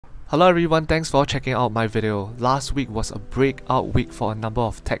Hello everyone, thanks for checking out my video. Last week was a breakout week for a number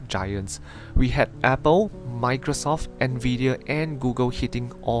of tech giants. We had Apple, Microsoft, Nvidia and Google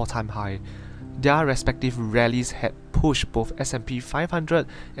hitting all-time high. Their respective rallies had pushed both S&P500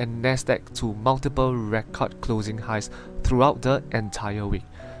 and Nasdaq to multiple record closing highs throughout the entire week.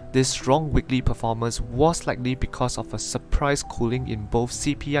 This strong weekly performance was likely because of a surprise cooling in both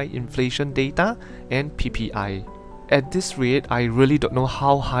CPI inflation data and PPI. At this rate, I really don't know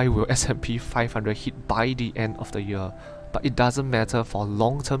how high will S&P 500 hit by the end of the year. But it doesn't matter for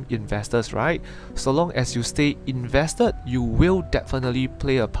long-term investors, right? So long as you stay invested, you will definitely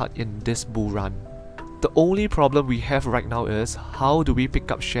play a part in this bull run. The only problem we have right now is, how do we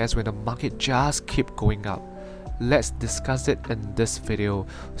pick up shares when the market just keep going up? Let's discuss it in this video,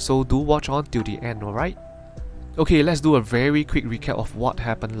 so do watch on till the end, alright? Okay, let's do a very quick recap of what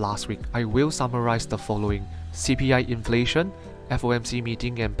happened last week. I will summarize the following: CPI inflation, FOMC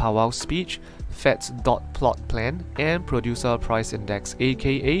meeting and powwow speech, Fed's dot plot plan, and producer price index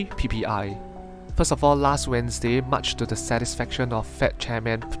aka PPI. First of all, last Wednesday, much to the satisfaction of Fed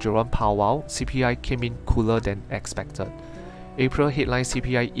Chairman Jerome Powell, CPI came in cooler than expected. April headline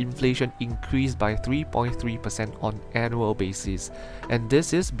CPI inflation increased by 3.3% on annual basis, and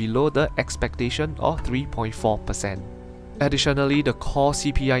this is below the expectation of 3.4%. Additionally, the core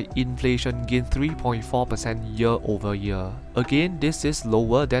CPI inflation gained 3.4% year over year. Again, this is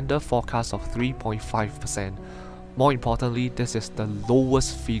lower than the forecast of 3.5%. More importantly, this is the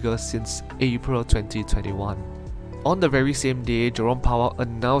lowest figure since April 2021. On the very same day, Jerome Powell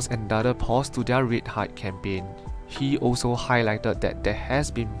announced another pause to their rate hike campaign. He also highlighted that there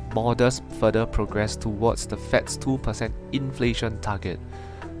has been modest further progress towards the Fed's 2% inflation target.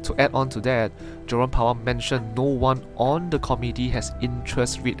 To add on to that, Jerome Powell mentioned no one on the committee has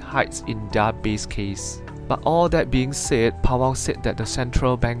interest rate hikes in their base case. But all that being said, Powell said that the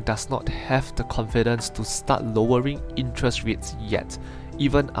central bank does not have the confidence to start lowering interest rates yet,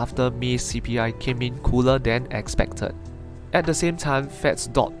 even after May's CPI came in cooler than expected. At the same time, Fed's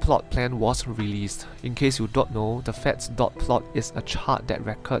dot plot plan was released. In case you don't know, the Fed's dot plot is a chart that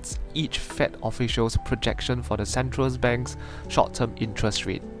records each Fed official's projection for the central bank's short-term interest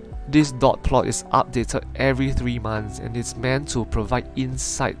rate. This dot plot is updated every 3 months and is meant to provide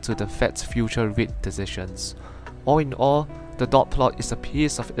insight to the Fed's future rate decisions. All in all, the dot plot is a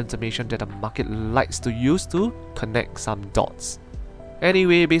piece of information that the market likes to use to connect some dots.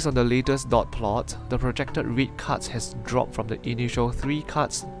 Anyway, based on the latest dot plot, the projected rate cuts has dropped from the initial 3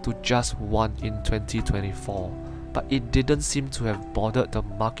 cuts to just 1 in 2024. But it didn't seem to have bothered the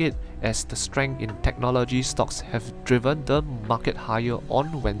market, as the strength in technology stocks have driven the market higher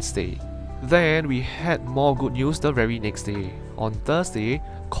on Wednesday. Then we had more good news the very next day. On Thursday,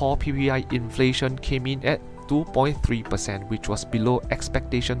 core PPI inflation came in at 2.3%, which was below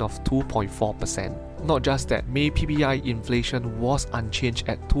expectation of 2.4%. Not just that, May PPI inflation was unchanged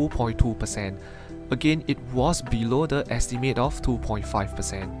at 2.2%. Again, it was below the estimate of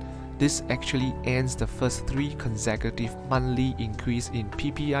 2.5%. This actually ends the first 3 consecutive monthly increase in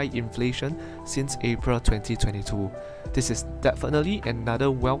PPI inflation since April 2022. This is definitely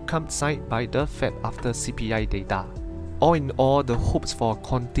another welcome sign by the Fed after CPI data. All in all, the hopes for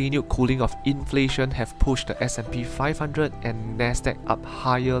continued cooling of inflation have pushed the S&P 500 and Nasdaq up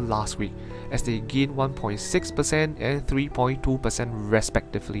higher last week, as they gained 1.6% and 3.2%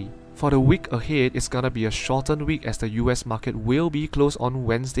 respectively. For the week ahead, it's gonna be a shortened week as the US market will be closed on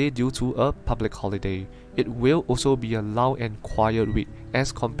Wednesday due to a public holiday. It will also be a loud and quiet week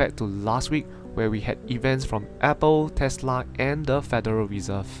as compared to last week, where we had events from Apple, Tesla and the Federal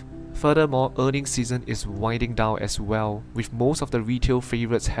Reserve. Furthermore, earnings season is winding down as well, with most of the retail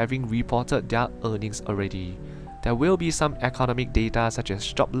favorites having reported their earnings already. There will be some economic data such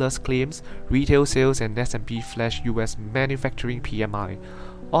as jobless claims, retail sales and S&P Flash US manufacturing PMI,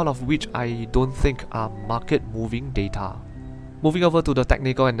 all of which I don't think are market-moving data. Moving over to the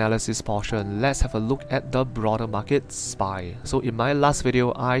technical analysis portion, let's have a look at the broader market SPY. So in my last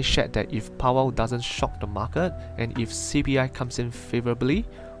video, I shared that if Powell doesn't shock the market and if CPI comes in favorably,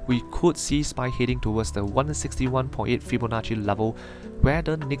 we could see SPY heading towards the 161.8 Fibonacci level, where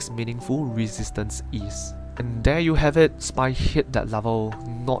the next meaningful resistance is. And there you have it, SPY hit that level.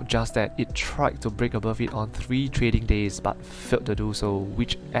 Not just that, it tried to break above it on 3 trading days but failed to do so,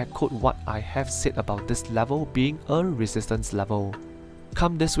 which echoed what I have said about this level being a resistance level.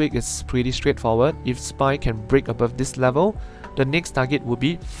 Come this week, it's pretty straightforward. If SPY can break above this level, the next target would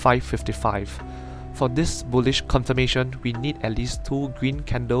be 555. For this bullish confirmation, we need at least 2 green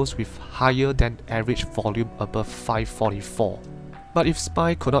candles with higher than average volume above 544. But if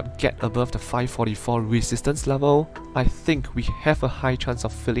SPY could not get above the 544 resistance level, I think we have a high chance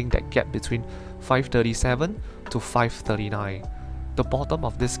of filling that gap between 537 to 539. The bottom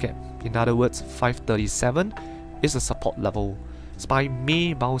of this gap, in other words 537, is a support level. SPY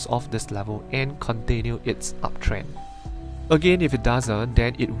may bounce off this level and continue its uptrend. Again, if it doesn't,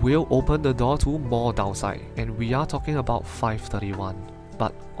 then it will open the door to more downside, and we are talking about 531.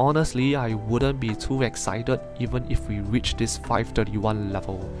 But honestly, I wouldn't be too excited even if we reach this 531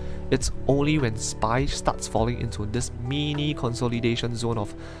 level. It's only when SPY starts falling into this mini consolidation zone of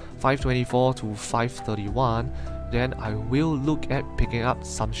 524 to 531, then I will look at picking up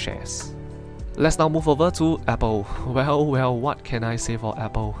some shares. Let's now move over to Apple. Well, what can I say for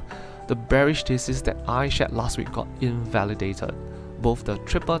Apple? The bearish thesis that I shared last week got invalidated. Both the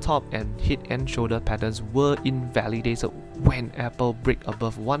triple top and head and shoulder patterns were invalidated when Apple break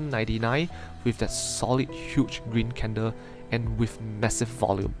above 199 with that solid huge green candle and with massive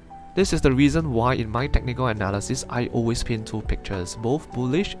volume. This is the reason why in my technical analysis I always paint two pictures, both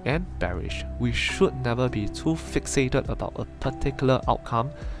bullish and bearish. We should never be too fixated about a particular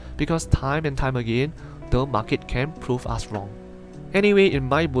outcome because time and time again, the market can prove us wrong. Anyway, in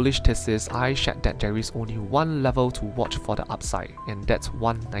my bullish thesis, I shared that there is only one level to watch for the upside, and that's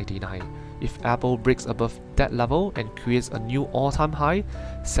 199. If Apple breaks above that level and creates a new all-time high,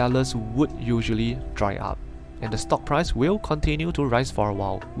 sellers would usually dry up, and the stock price will continue to rise for a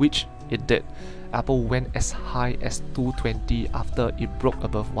while, which it did. Apple went as high as 220 after it broke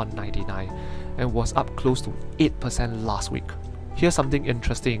above 199 and was up close to 8% last week. Here's something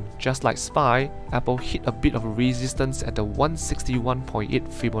interesting, just like SPY, Apple hit a bit of resistance at the 161.8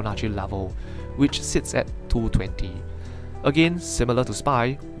 Fibonacci level, which sits at 220. Again, similar to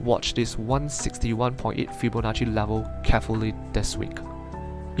SPY, watch this 161.8 Fibonacci level carefully this week.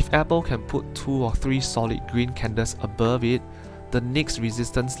 If Apple can put 2 or 3 solid green candles above it, the next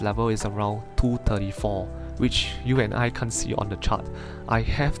resistance level is around 234, which you and I can't see on the chart. I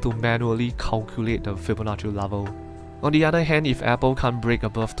have to manually calculate the Fibonacci level. On the other hand, if Apple can't break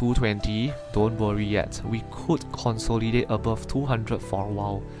above 220, don't worry yet, we could consolidate above 200 for a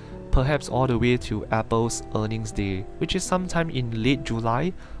while, perhaps all the way to Apple's earnings day, which is sometime in late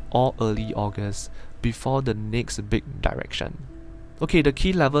July or early August, before the next big direction. Okay, the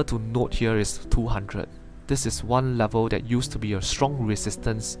key level to note here is 200. This is one level that used to be a strong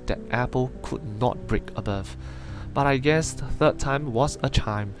resistance that Apple could not break above. But I guess the third time was a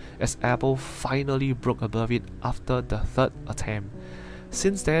charm, as Apple finally broke above it after the third attempt.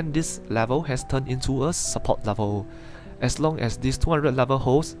 Since then, this level has turned into a support level. As long as this 200 level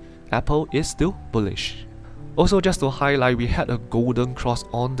holds, Apple is still bullish. Also, just to highlight, we had a golden cross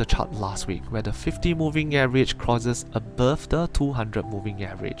on the chart last week, where the 50 moving average crosses above the 200 moving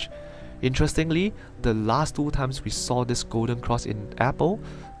average. Interestingly, the last 2 times we saw this golden cross in Apple,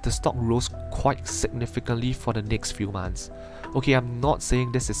 the stock rose quite significantly for the next few months. Okay, I'm not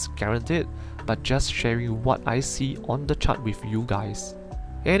saying this is guaranteed, but just sharing what I see on the chart with you guys.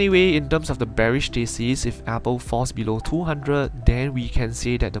 Anyway, in terms of the bearish thesis, if Apple falls below 200, then we can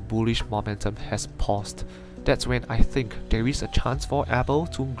say that the bullish momentum has paused. That's when I think there is a chance for Apple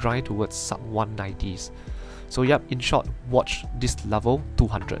to grind towards sub 190s. So yep, in short, watch this level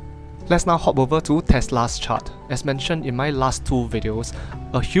 200. Let's now hop over to Tesla's chart. As mentioned in my last 2 videos,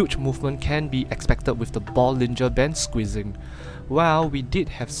 a huge movement can be expected with the Bollinger Band squeezing. Well, we did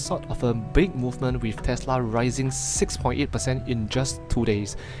have sort of a big movement with Tesla rising 6.8% in just 2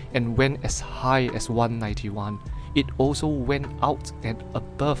 days and went as high as 191. It also went out and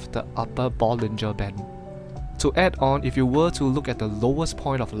above the upper Bollinger Band. To add on, if you were to look at the lowest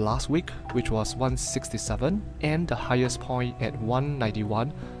point of last week, which was 167, and the highest point at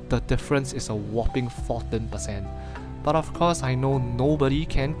 191, the difference is a whopping 14%. But of course, I know nobody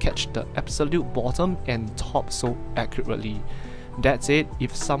can catch the absolute bottom and top so accurately. That said,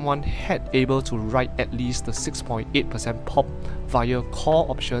 if someone had able to ride at least the 6.8% pop via call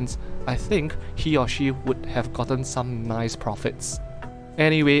options, I think he or she would have gotten some nice profits.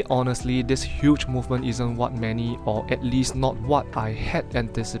 Anyway, honestly, this huge movement isn't what many, or at least not what I had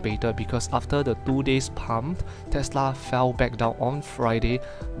anticipated, because after the 2 days pump, Tesla fell back down on Friday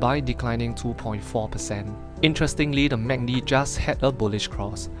by declining 2.4%. Interestingly, the MACD just had a bullish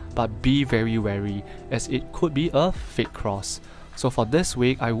cross, but be very wary as it could be a fake cross. So for this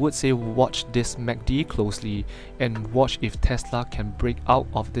week, I would say watch this MACD closely and watch if Tesla can break out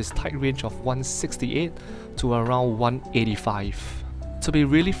of this tight range of 168 to around 185. To be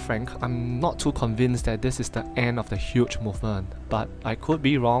really frank, I'm not too convinced that this is the end of the huge movement, but I could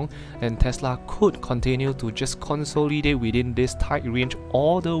be wrong, and Tesla could continue to just consolidate within this tight range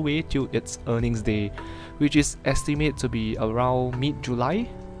all the way till its earnings day, which is estimated to be around mid-July.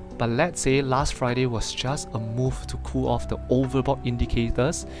 But let's say last Friday was just a move to cool off the overbought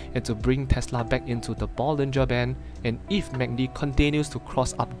indicators and to bring Tesla back into the Bollinger Band, and if MACD continues to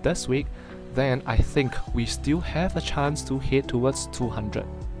cross up this week, then I think we still have a chance to head towards 200.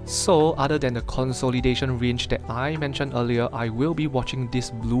 So other than the consolidation range that I mentioned earlier, I will be watching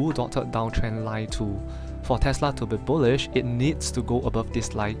this blue dotted downtrend line too. For Tesla to be bullish, it needs to go above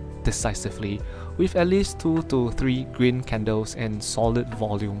this line decisively, with at least 2 to 3 green candles and solid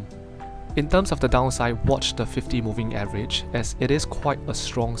volume. In terms of the downside, watch the 50 moving average, as it is quite a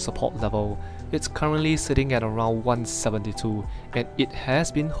strong support level. It's currently sitting at around 172 and it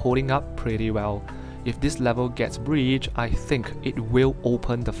has been holding up pretty well. If this level gets breached, I think it will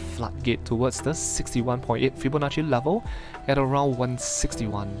open the floodgate towards the 61.8 Fibonacci level at around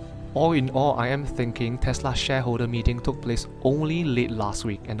 161. All in all, I am thinking Tesla's shareholder meeting took place only late last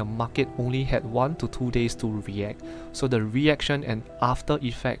week and the market only had 1 to 2 days to react, so the reaction and after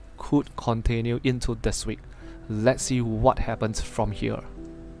effect could continue into this week. Let's see what happens from here.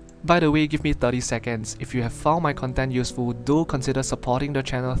 By the way, give me 30 seconds. If you have found my content useful, do consider supporting the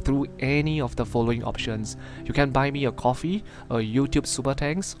channel through any of the following options. You can buy me a coffee, a YouTube super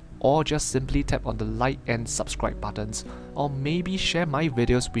thanks, or just simply tap on the like and subscribe buttons, or maybe share my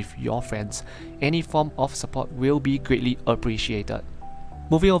videos with your friends. Any form of support will be greatly appreciated.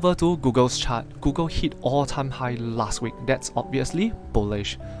 Moving over to Google's chart, Google hit all-time high last week. That's obviously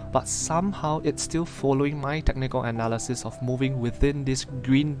bullish, but somehow it's still following my technical analysis of moving within this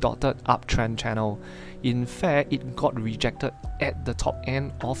green dotted uptrend channel. In fact, it got rejected at the top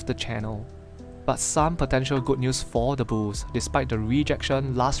end of the channel. But some potential good news for the bulls. Despite the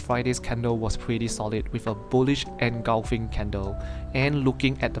rejection, last Friday's candle was pretty solid with a bullish engulfing candle. And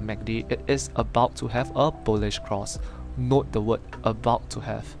looking at the MACD, it is about to have a bullish cross. Note the word about to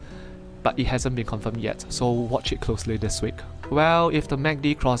have. But it hasn't been confirmed yet, so watch it closely this week. Well, if the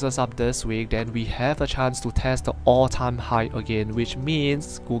MACD crosses up this week, then we have a chance to test the all-time high again, which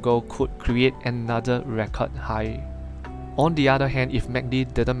means Google could create another record high. On the other hand, if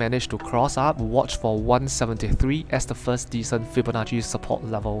MACD didn't manage to cross up, watch for 173 as the first decent Fibonacci support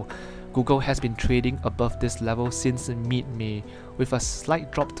level. Google has been trading above this level since mid-May, with a slight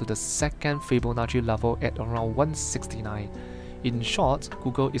drop to the second Fibonacci level at around 169. In short,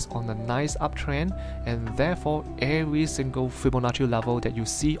 Google is on a nice uptrend, and therefore every single Fibonacci level that you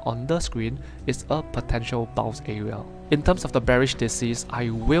see on the screen is a potential bounce area. In terms of the bearish thesis, I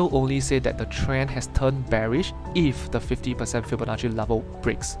will only say that the trend has turned bearish if the 50% Fibonacci level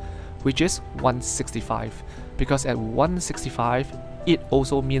breaks, which is 165, because at 165, it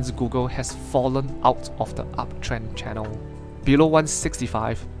also means Google has fallen out of the uptrend channel. Below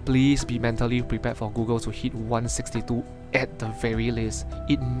 165, please be mentally prepared for Google to hit 162 at the very least.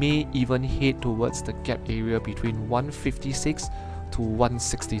 It may even head towards the gap area between 156 to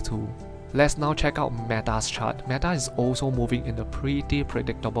 162. Let's now check out Meta's chart. Meta is also moving in a pretty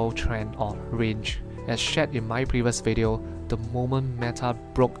predictable trend or range. As shared in my previous video, the moment Meta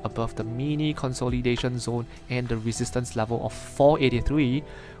broke above the mini consolidation zone and the resistance level of 483,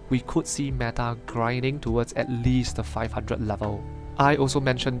 we could see Meta grinding towards at least the 500 level. I also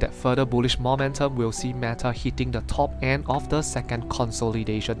mentioned that further bullish momentum will see Meta hitting the top end of the second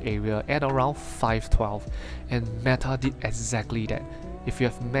consolidation area at around 512, and Meta did exactly that. If you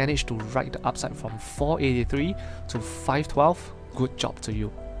have managed to ride the upside from 483 to 512, good job to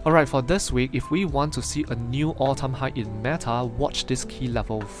you. Alright, for this week, if we want to see a new all-time high in Meta, watch this key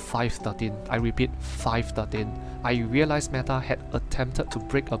level 513. I repeat, 513. I realized Meta had attempted to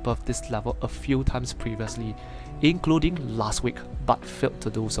break above this level a few times previously, including last week, but failed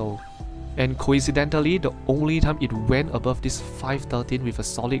to do so. And coincidentally, the only time it went above this 513 with a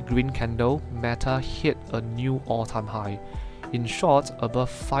solid green candle, Meta hit a new all-time high. In short, above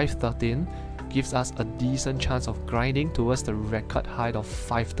 513 gives us a decent chance of grinding towards the record high of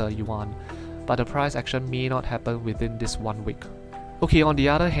 531, but the price action may not happen within this 1 week. Okay, on the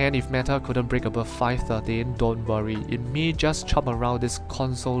other hand, if Meta couldn't break above 513, don't worry, it may just chop around this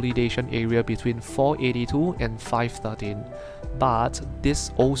consolidation area between 482 and 513. But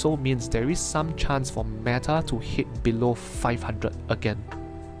this also means there is some chance for Meta to hit below 500 again.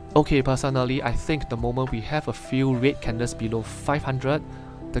 Okay, personally, I think the moment we have a few red candles below 500,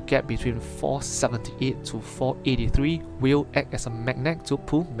 The gap between 478 to 483 will act as a magnet to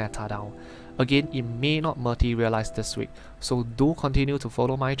pull Meta down. Again, it may not materialize this week, so do continue to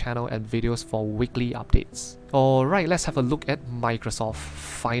follow my channel and videos for weekly updates. Alright, let's have a look at Microsoft.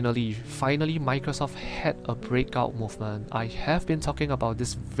 Finally, Microsoft had a breakout movement. I have been talking about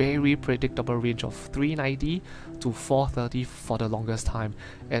this very predictable range of 390 to 430 for the longest time,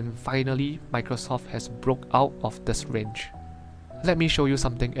 and finally Microsoft has broke out of this range. Let me show you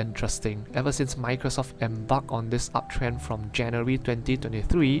something interesting. Ever since Microsoft embarked on this uptrend from January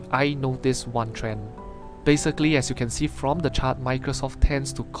 2023, I noticed one trend. Basically, as you can see from the chart, Microsoft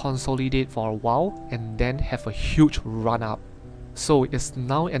tends to consolidate for a while and then have a huge run up. So is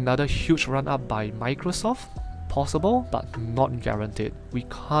now another huge run up by Microsoft? Possible, but not guaranteed. We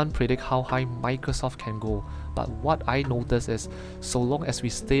can't predict how high Microsoft can go, but what I notice is, so long as we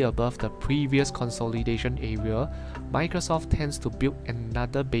stay above the previous consolidation area, Microsoft tends to build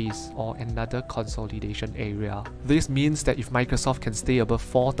another base or another consolidation area. This means that if Microsoft can stay above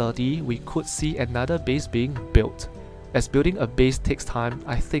 430, we could see another base being built. As building a base takes time,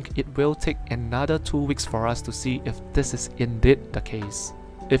 I think it will take another 2 weeks for us to see if this is indeed the case.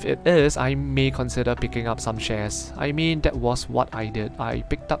 If it is, I may consider picking up some shares. I mean, that was what I did. I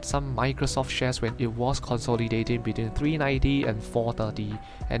picked up some Microsoft shares when it was consolidating between 390 and 430,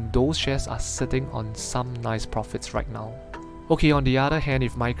 and those shares are sitting on some nice profits right now. Okay, on the other hand,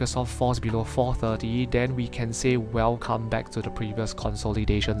 if Microsoft falls below 430, then we can say welcome back to the previous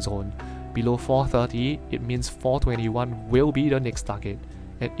consolidation zone. Below 430, it means 421 will be the next target.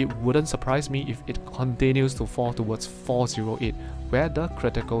 And it wouldn't surprise me if it continues to fall towards 408, where the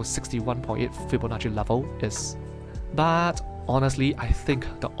critical 61.8 Fibonacci level is. But honestly, I think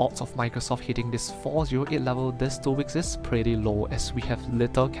the odds of Microsoft hitting this 408 level this 2 weeks is pretty low, as we have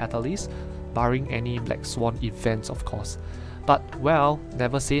little catalyst, barring any black swan events of course. But well,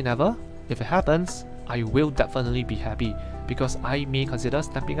 never say never. If it happens, I will definitely be happy, because I may consider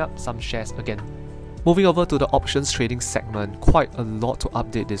snapping up some shares again. Moving over to the options trading segment, quite a lot to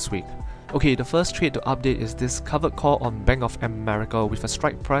update this week. Okay, the first trade to update is this covered call on Bank of America with a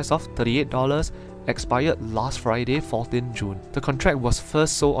strike price of $38, expired last Friday, 14 June. The contract was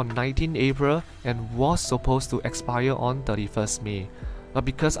first sold on 19 April and was supposed to expire on 31st May. But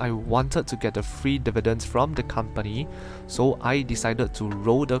because I wanted to get the free dividends from the company, so I decided to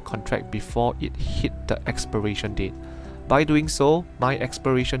roll the contract before it hit the expiration date. By doing so, my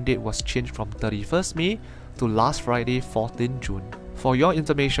expiration date was changed from 31st May to last Friday, 14 June. For your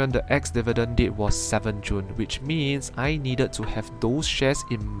information, the ex-dividend date was 7 June, which means I needed to have those shares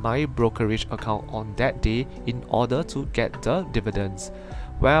in my brokerage account on that day in order to get the dividends.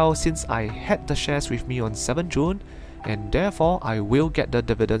 Well, since I had the shares with me on 7 June, and therefore I will get the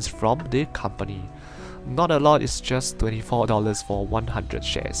dividends from the company. Not a lot, it's just $24 for 100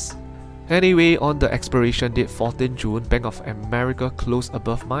 shares. Anyway, on the expiration date 14 June, Bank of America closed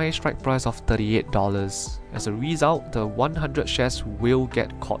above my strike price of $38. As a result, the 100 shares will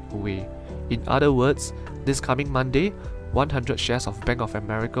get caught away. In other words, this coming Monday, 100 shares of Bank of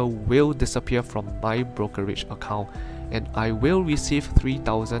America will disappear from my brokerage account, and I will receive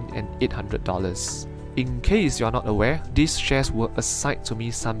 $3,800. In case you are not aware, these shares were assigned to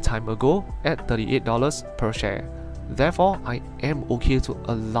me some time ago at $38 per share. Therefore, I am okay to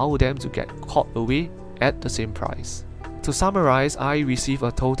allow them to get caught away at the same price. To summarize, I received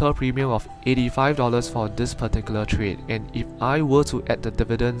a total premium of $85 for this particular trade, and if I were to add the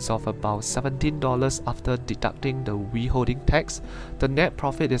dividends of about $17 after deducting the withholding tax, the net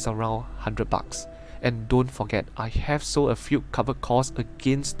profit is around $100. And don't forget, I have sold a few covered calls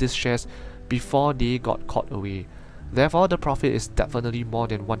against these shares before they got caught away. Therefore, the profit is definitely more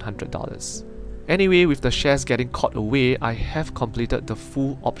than $100. Anyway, with the shares getting caught away, I have completed the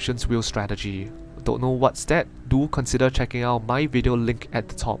full options wheel strategy. Don't know what's that? Do consider checking out my video link at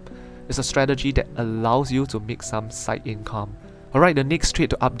the top. It's a strategy that allows you to make some side income. Alright, the next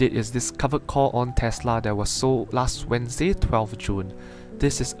trade to update is this covered call on Tesla that was sold last Wednesday, 12 June.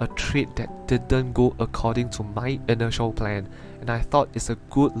 This is a trade that didn't go according to my initial plan, and I thought it's a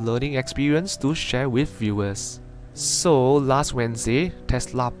good learning experience to share with viewers. So last Wednesday,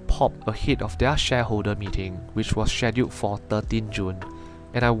 Tesla popped ahead of their shareholder meeting, which was scheduled for 13 June.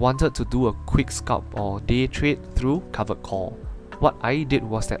 And I wanted to do a quick scalp or day trade through covered call. What I did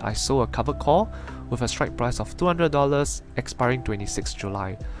was that I sold a covered call with a strike price of $200 expiring 26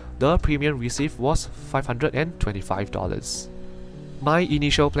 July. The premium received was $525. My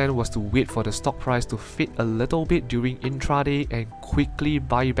initial plan was to wait for the stock price to fade a little bit during intraday and quickly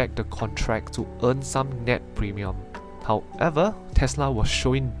buy back the contract to earn some net premium. However, Tesla was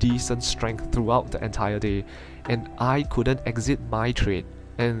showing decent strength throughout the entire day, and I couldn't exit my trade.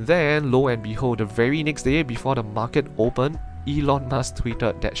 And then, lo and behold, the very next day before the market opened, Elon Musk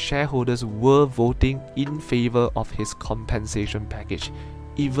tweeted that shareholders were voting in favor of his compensation package,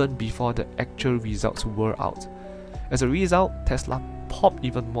 even before the actual results were out. As a result, Tesla popped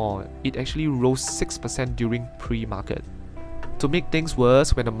even more. It actually rose 6% during pre-market. To make things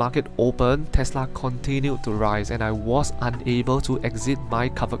worse, when the market opened, Tesla continued to rise and I was unable to exit my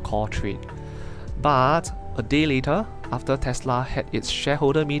covered call trade. But a day later, after Tesla had its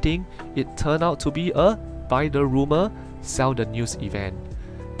shareholder meeting, it turned out to be a buy the rumor, sell the news event.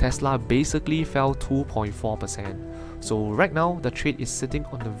 Tesla basically fell 2.4%. So right now, the trade is sitting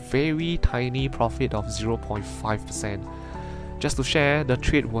on a very tiny profit of 0.5%. Just to share, the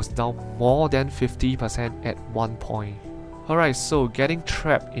trade was down more than 50% at one point. Alright, so getting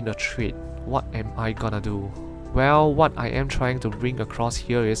trapped in a trade, what am I gonna do? Well, what I am trying to bring across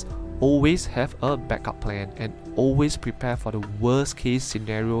here is always have a backup plan and always prepare for the worst case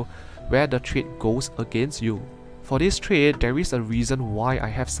scenario where the trade goes against you. For this trade, there is a reason why I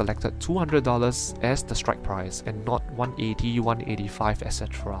have selected $200 as the strike price and not 180, 185,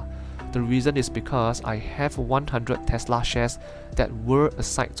 etc. The reason is because I have 100 Tesla shares that were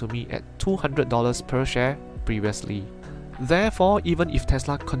assigned to me at $200 per share previously. Therefore, even if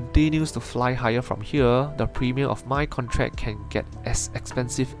Tesla continues to fly higher from here, the premium of my contract can get as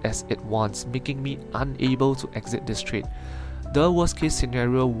expensive as it wants, making me unable to exit this trade. The worst case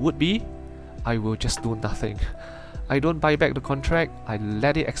scenario would be, I will just do nothing. I don't buy back the contract, I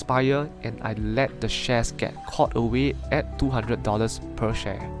let it expire, and I let the shares get caught away at $200 per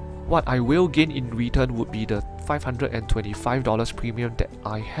share. What I will gain in return would be the $525 premium that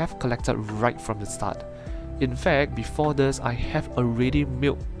I have collected right from the start. In fact, before this, I have already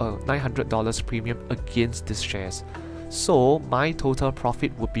milked a $900 premium against these shares. So my total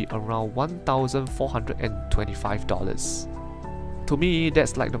profit would be around $1,425. To me,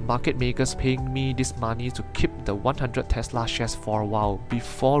 that's like the market makers paying me this money to keep the 100 Tesla shares for a while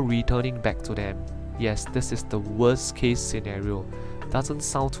before returning back to them. Yes, this is the worst case scenario. Doesn't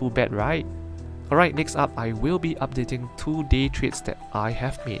sound too bad, right? Alright, next up, I will be updating 2 day trades that I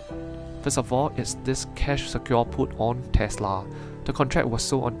have made. First of all, it's this cash secure put on Tesla. The contract was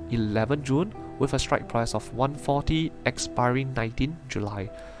sold on 11 June with a strike price of 140 expiring 19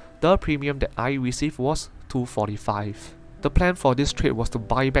 July. The premium that I received was 245. The plan for this trade was to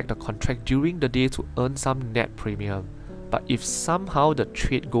buy back the contract during the day to earn some net premium. But if somehow the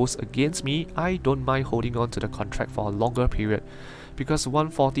trade goes against me, I don't mind holding on to the contract for a longer period because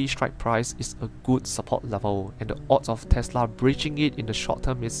 140 strike price is a good support level and the odds of Tesla breaching it in the short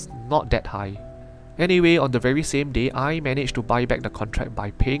term is not that high. Anyway, on the very same day, I managed to buy back the contract by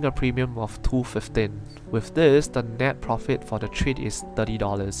paying a premium of $215. With this, the net profit for the trade is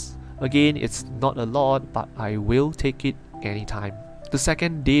 $30. Again, it's not a lot, but I will take it anytime. The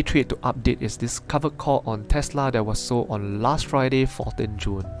second day trade to update is this covered call on Tesla that was sold on last Friday, 14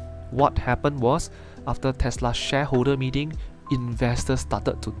 June. What happened was, after Tesla's shareholder meeting, investors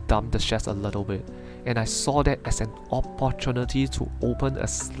started to dump the shares a little bit, and I saw that as an opportunity to open a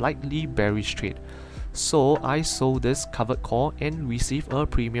slightly bearish trade. So I sold this covered call and received a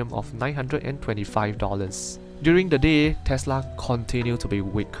premium of $925. During the day, Tesla continued to be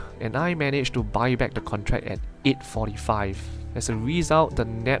weak, and I managed to buy back the contract at $845. As a result, the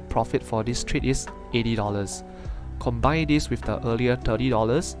net profit for this trade is $80. Combine this with the earlier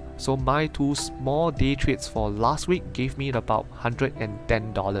 $30, so my 2 small day trades for last week gave me about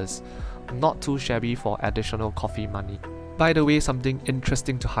 $110. Not too shabby for additional coffee money. By the way, something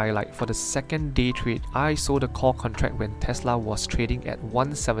interesting to highlight, for the second day trade, I sold the call contract when Tesla was trading at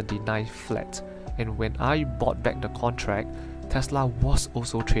 179 flat. And when I bought back the contract, Tesla was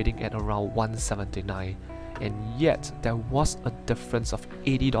also trading at around 179. And yet, there was a difference of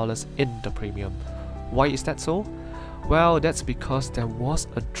 $80 in the premium. Why is that so? Well, that's because there was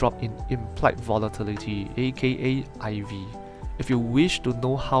a drop in implied volatility, aka IV. If you wish to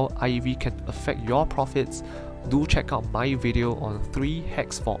know how IV can affect your profits, do check out my video on 3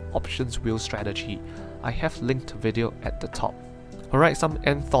 hacks for options wheel strategy. I have linked video at the top. Alright, some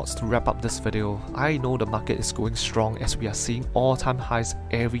end thoughts to wrap up this video. I know the market is going strong as we are seeing all-time highs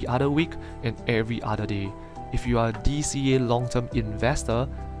every other week and every other day. If you are a DCA long-term investor,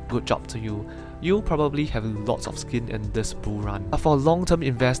 good job to you. You'll probably have lots of skin in this bull run. But for long-term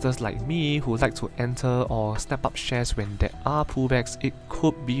investors like me who like to enter or snap up shares when there are pullbacks, it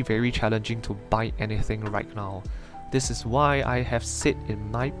could be very challenging to buy anything right now. This is why I have said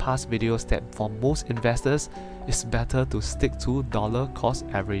in my past videos that for most investors, it's better to stick to dollar cost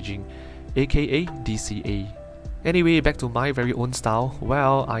averaging, aka DCA. Anyway, back to my very own style.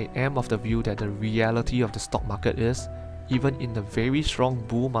 Well, I am of the view that the reality of the stock market is, even in the very strong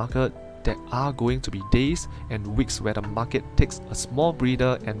bull market, there are going to be days and weeks where the market takes a small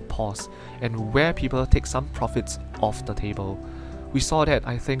breather and pause, and where people take some profits off the table. We saw that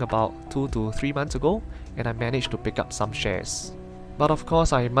I think about 2 to 3 months ago, and I managed to pick up some shares. But of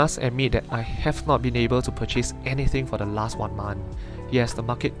course, I must admit that I have not been able to purchase anything for the last 1 month. Yes, the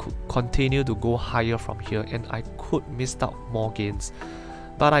market could continue to go higher from here and I could miss out more gains.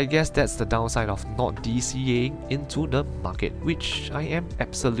 But I guess that's the downside of not DCAing into the market, which I am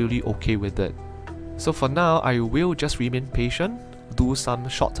absolutely okay with it. So for now, I will just remain patient, do some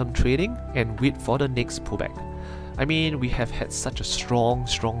short-term trading, and wait for the next pullback. I mean, we have had such a strong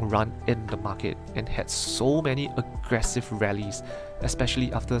run in the market and had so many aggressive rallies,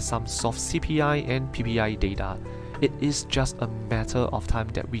 especially after some soft CPI and PPI data. It is just a matter of time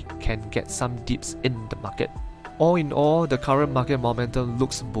that we can get some dips in the market. All in all, the current market momentum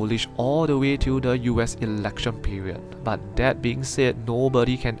looks bullish all the way till the US election period. But that being said,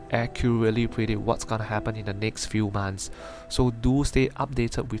 nobody can accurately predict what's gonna happen in the next few months. So do stay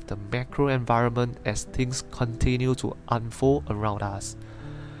updated with the macro environment as things continue to unfold around us.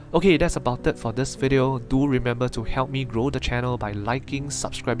 Okay, that's about it for this video. Do remember to help me grow the channel by liking,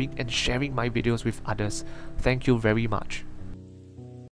 subscribing, and sharing my videos with others. Thank you very much.